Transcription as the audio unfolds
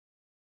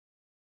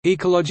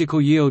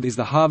Ecological yield is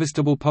the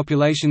harvestable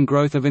population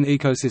growth of an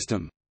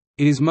ecosystem.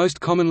 It is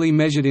most commonly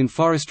measured in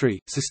forestry.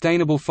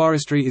 Sustainable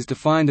forestry is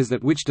defined as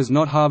that which does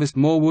not harvest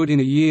more wood in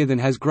a year than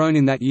has grown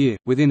in that year,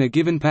 within a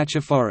given patch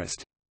of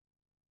forest.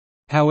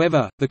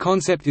 However, the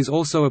concept is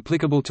also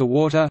applicable to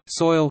water,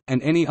 soil,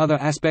 and any other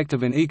aspect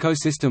of an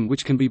ecosystem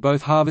which can be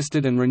both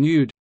harvested and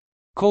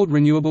renewed—called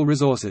renewable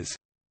resources.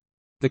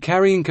 The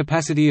carrying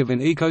capacity of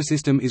an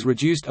ecosystem is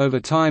reduced over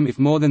time if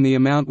more than the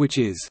amount which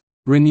is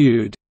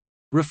renewed,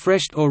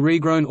 refreshed or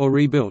regrown or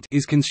rebuilt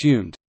is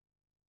consumed.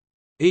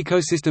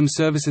 Ecosystem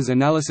services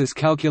analysis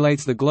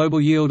calculates the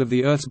global yield of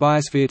the Earth's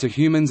biosphere to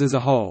humans as a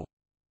whole.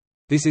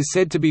 This is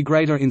said to be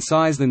greater in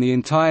size than the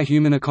entire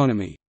human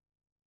economy.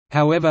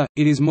 However,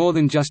 it is more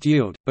than just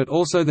yield, but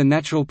also the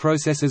natural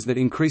processes that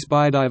increase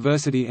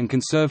biodiversity and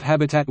conserve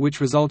habitat which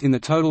result in the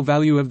total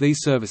value of these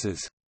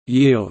services.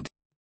 Yield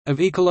of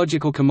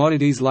ecological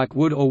commodities like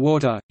wood or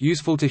water,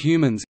 useful to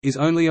humans, is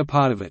only a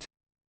part of it.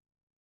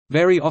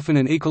 Very often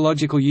an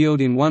ecological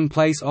yield in one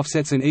place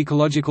offsets an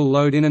ecological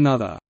load in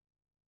another.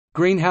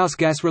 Greenhouse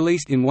gas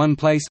released in one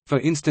place,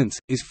 for instance,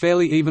 is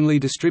fairly evenly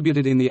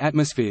distributed in the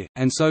atmosphere,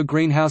 and so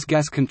greenhouse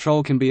gas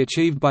control can be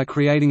achieved by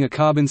creating a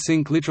carbon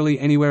sink literally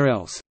anywhere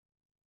else.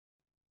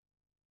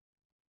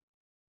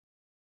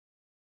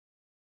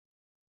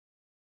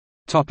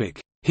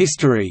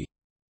 History.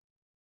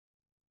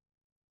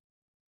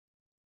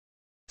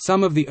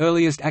 Some of the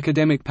earliest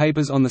academic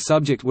papers on the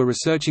subject were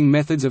researching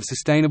methods of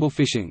sustainable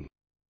fishing.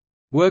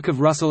 Work of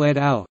Russell et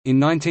al. In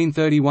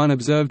 1931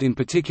 observed in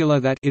particular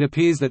that it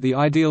appears that the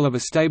ideal of a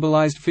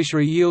stabilized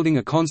fishery yielding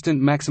a constant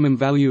maximum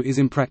value is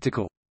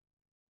impractical.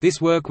 This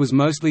work was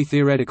mostly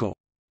theoretical.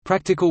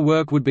 Practical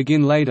work would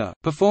begin later,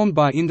 performed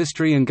by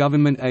industry and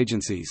government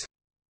agencies.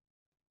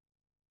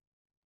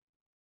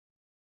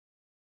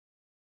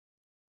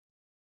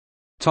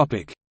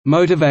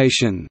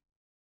 Motivation.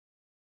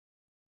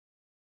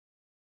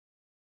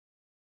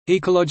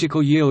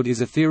 Ecological yield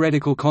is a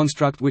theoretical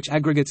construct which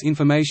aggregates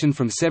information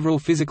from several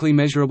physically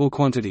measurable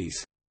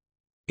quantities.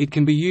 It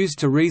can be used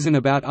to reason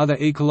about other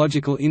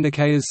ecological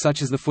indicators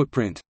such as the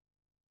footprint.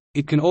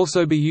 It can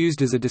also be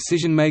used as a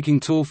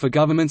decision-making tool for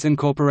governments and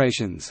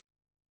corporations.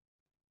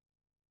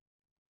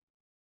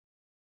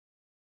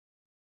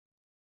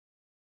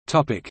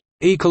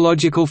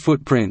 Ecological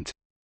footprint.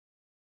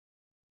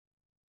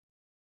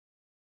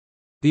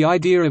 The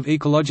idea of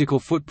ecological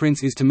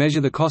footprints is to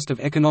measure the cost of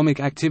economic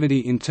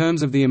activity in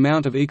terms of the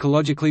amount of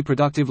ecologically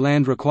productive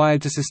land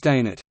required to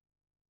sustain it.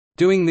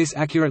 Doing this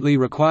accurately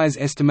requires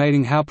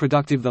estimating how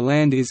productive the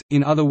land is,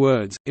 in other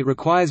words, it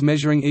requires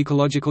measuring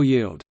ecological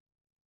yield.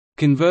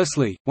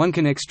 Conversely, one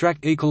can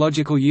extract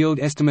ecological yield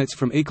estimates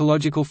from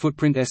ecological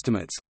footprint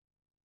estimates.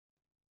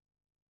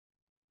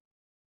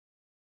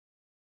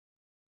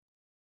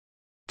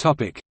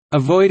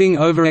 Avoiding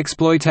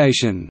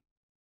overexploitation.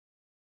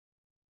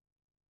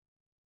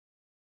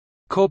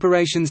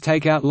 Corporations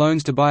take out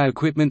loans to buy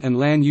equipment and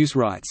land use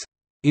rights.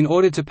 In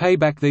order to pay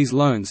back these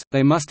loans,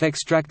 they must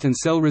extract and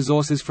sell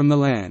resources from the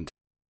land.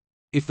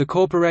 If the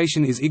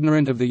corporation is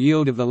ignorant of the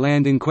yield of the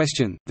land in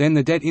question, then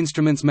the debt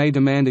instruments may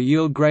demand a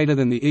yield greater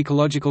than the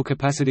ecological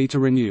capacity to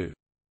renew.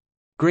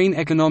 Green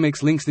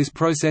economics links this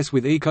process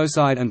with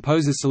ecocide and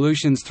poses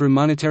solutions through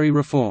monetary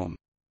reform.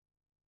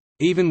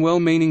 Even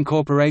well-meaning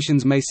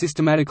corporations may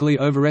systematically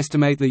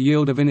overestimate the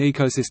yield of an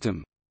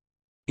ecosystem.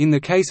 In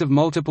the case of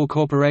multiple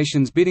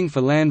corporations bidding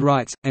for land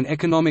rights, an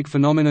economic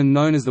phenomenon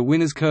known as the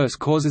winner's curse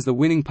causes the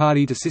winning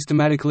party to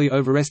systematically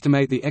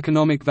overestimate the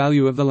economic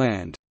value of the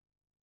land.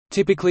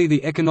 Typically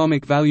the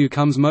economic value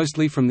comes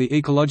mostly from the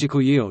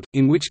ecological yield,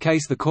 in which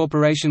case the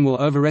corporation will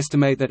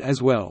overestimate that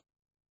as well.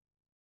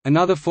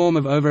 Another form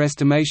of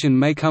overestimation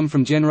may come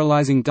from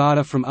generalizing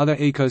data from other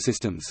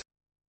ecosystems.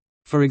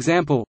 For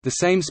example, the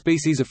same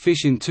species of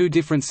fish in two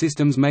different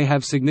systems may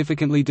have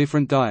significantly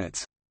different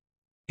diets.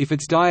 If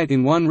its diet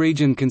in one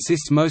region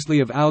consists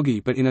mostly of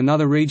algae but in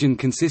another region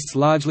consists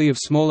largely of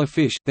smaller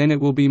fish, then it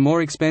will be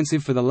more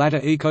expensive for the latter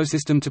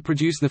ecosystem to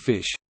produce the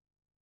fish.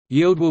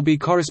 Yield will be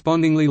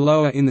correspondingly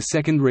lower in the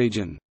second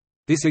region.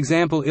 This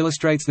example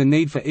illustrates the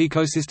need for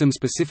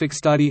ecosystem-specific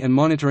study and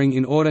monitoring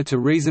in order to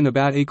reason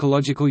about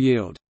ecological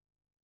yield.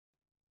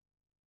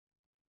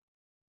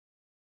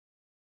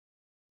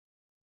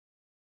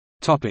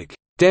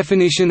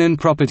 Definition and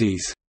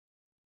properties.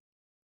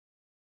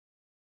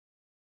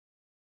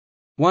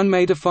 One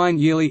may define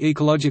yearly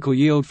ecological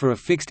yield for a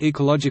fixed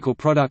ecological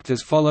product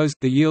as follows: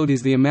 the yield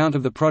is the amount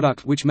of the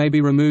product which may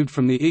be removed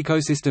from the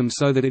ecosystem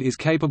so that it is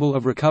capable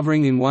of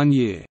recovering in 1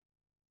 year.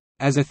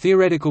 As a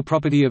theoretical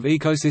property of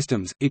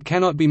ecosystems, it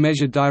cannot be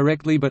measured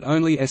directly but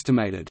only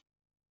estimated.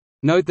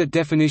 Note that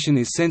definition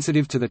is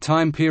sensitive to the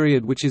time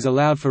period which is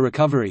allowed for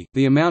recovery.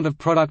 The amount of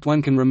product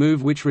one can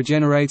remove which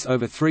regenerates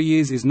over 3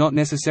 years is not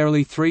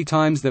necessarily 3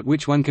 times that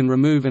which one can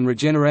remove and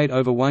regenerate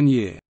over 1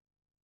 year.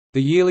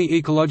 The yearly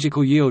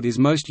ecological yield is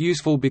most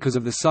useful because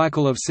of the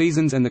cycle of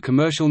seasons and the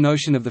commercial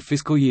notion of the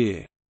fiscal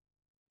year.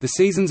 The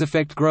seasons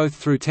affect growth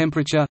through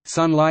temperature,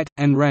 sunlight,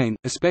 and rain,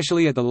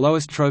 especially at the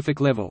lowest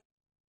trophic level.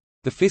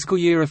 The fiscal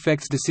year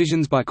affects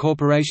decisions by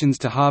corporations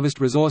to harvest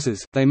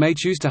resources. They may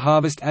choose to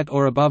harvest at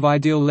or above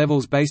ideal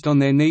levels based on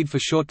their need for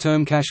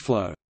short-term cash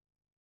flow.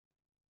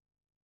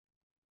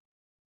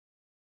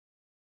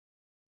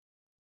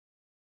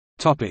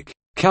 Topic: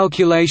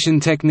 Calculation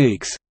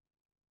techniques.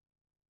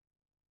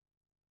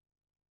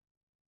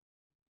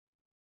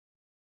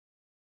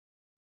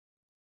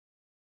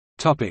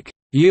 Topic: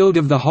 Yield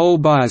of the whole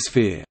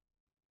biosphere.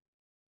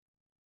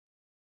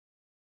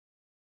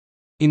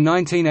 In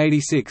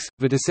 1986,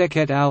 Vitasek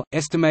et al.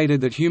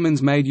 Estimated that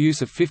humans made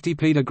use of 50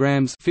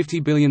 petagrams 50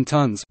 billion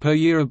tons per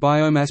year of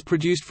biomass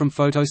produced from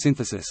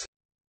photosynthesis.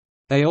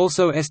 They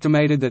also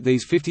estimated that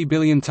these 50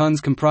 billion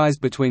tons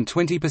comprised between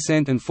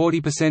 20% and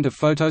 40% of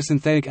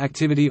photosynthetic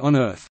activity on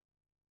Earth.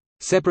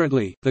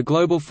 Separately, the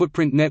Global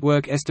Footprint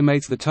Network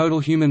estimates the total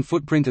human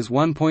footprint as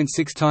 1.6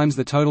 times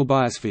the total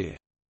biosphere.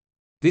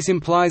 This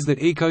implies that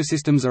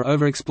ecosystems are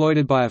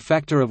overexploited by a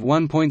factor of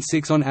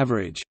 1.6 on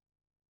average.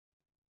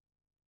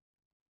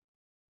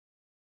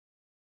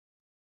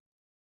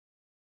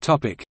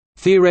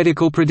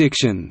 Theoretical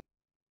prediction.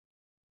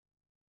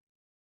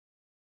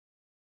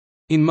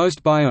 In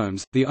most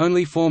biomes, the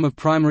only form of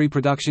primary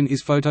production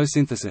is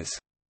photosynthesis.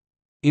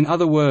 In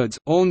other words,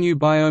 all new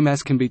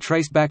biomass can be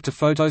traced back to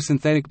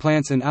photosynthetic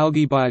plants and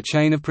algae by a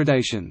chain of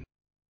predation.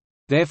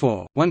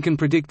 Therefore, one can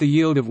predict the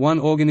yield of one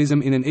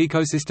organism in an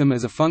ecosystem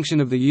as a function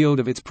of the yield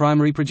of its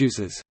primary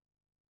producers.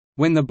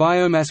 When the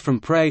biomass from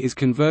prey is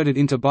converted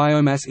into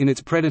biomass in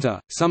its predator,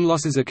 some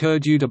losses occur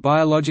due to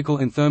biological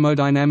and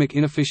thermodynamic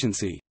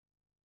inefficiency.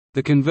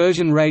 The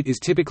conversion rate is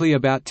typically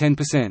about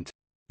 10%.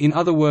 In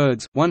other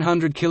words,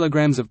 100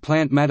 kg of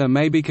plant matter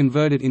may be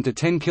converted into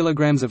 10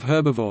 kg of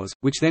herbivores,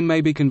 which then may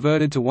be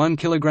converted to 1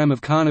 kg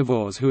of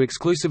carnivores who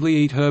exclusively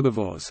eat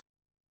herbivores.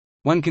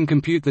 One can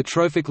compute the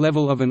trophic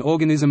level of an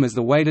organism as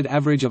the weighted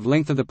average of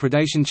length of the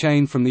predation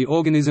chain from the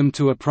organism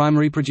to a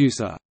primary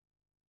producer.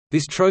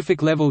 This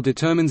trophic level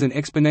determines an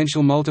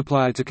exponential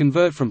multiplier to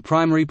convert from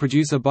primary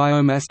producer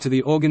biomass to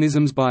the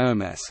organism's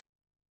biomass.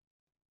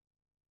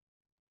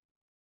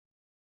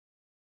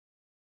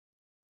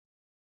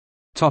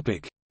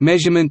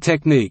 Measurement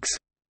techniques.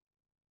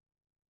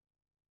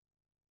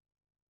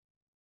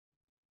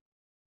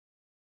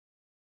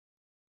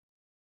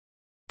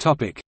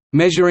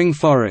 Measuring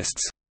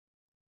forests.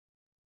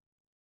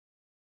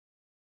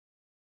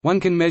 One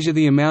can measure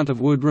the amount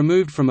of wood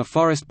removed from a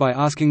forest by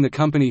asking the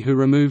company who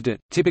removed it.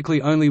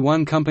 Typically only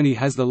one company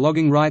has the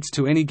logging rights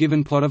to any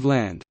given plot of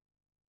land.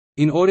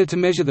 In order to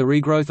measure the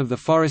regrowth of the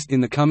forest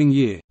in the coming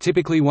year,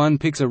 typically one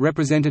picks a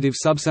representative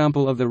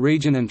subsample of the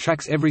region and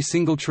tracks every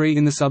single tree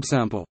in the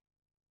subsample.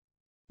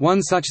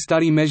 One such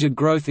study measured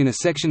growth in a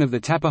section of the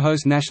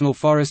Tapajos National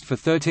Forest for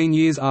 13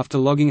 years after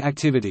logging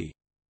activity.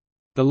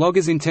 The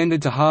loggers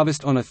intended to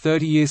harvest on a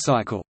 30-year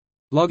cycle.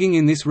 Logging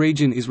in this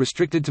region is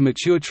restricted to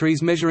mature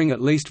trees measuring at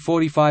least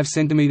 45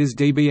 cm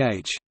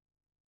dBH.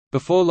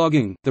 Before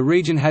logging, the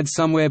region had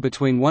somewhere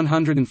between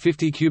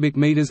 150 cubic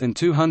meters and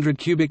 200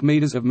 cubic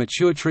meters of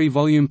mature tree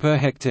volume per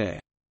hectare.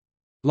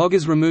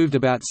 Loggers removed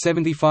about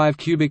 75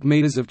 cubic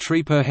meters of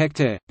tree per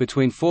hectare,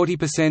 between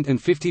 40%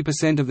 and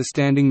 50% of the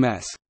standing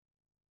mass.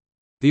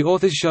 The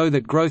authors show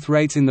that growth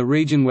rates in the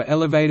region were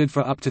elevated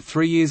for up to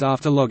 3 years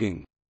after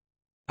logging.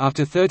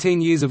 After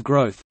 13 years of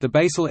growth, the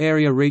basal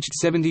area reached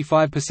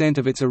 75%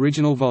 of its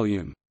original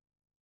volume.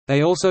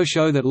 They also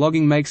show that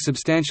logging makes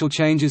substantial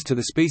changes to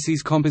the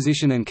species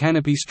composition and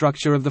canopy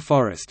structure of the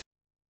forest.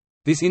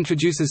 This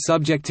introduces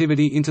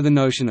subjectivity into the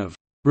notion of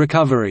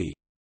recovery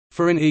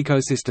for an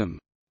ecosystem.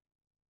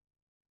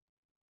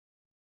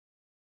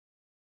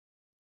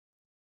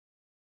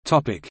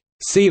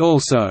 See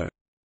also: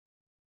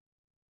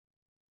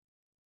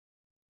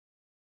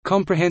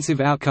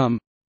 comprehensive outcome,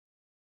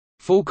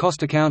 full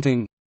cost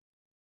accounting,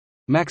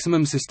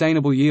 maximum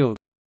sustainable yield,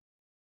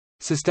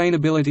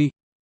 sustainability,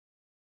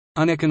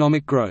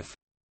 uneconomic growth.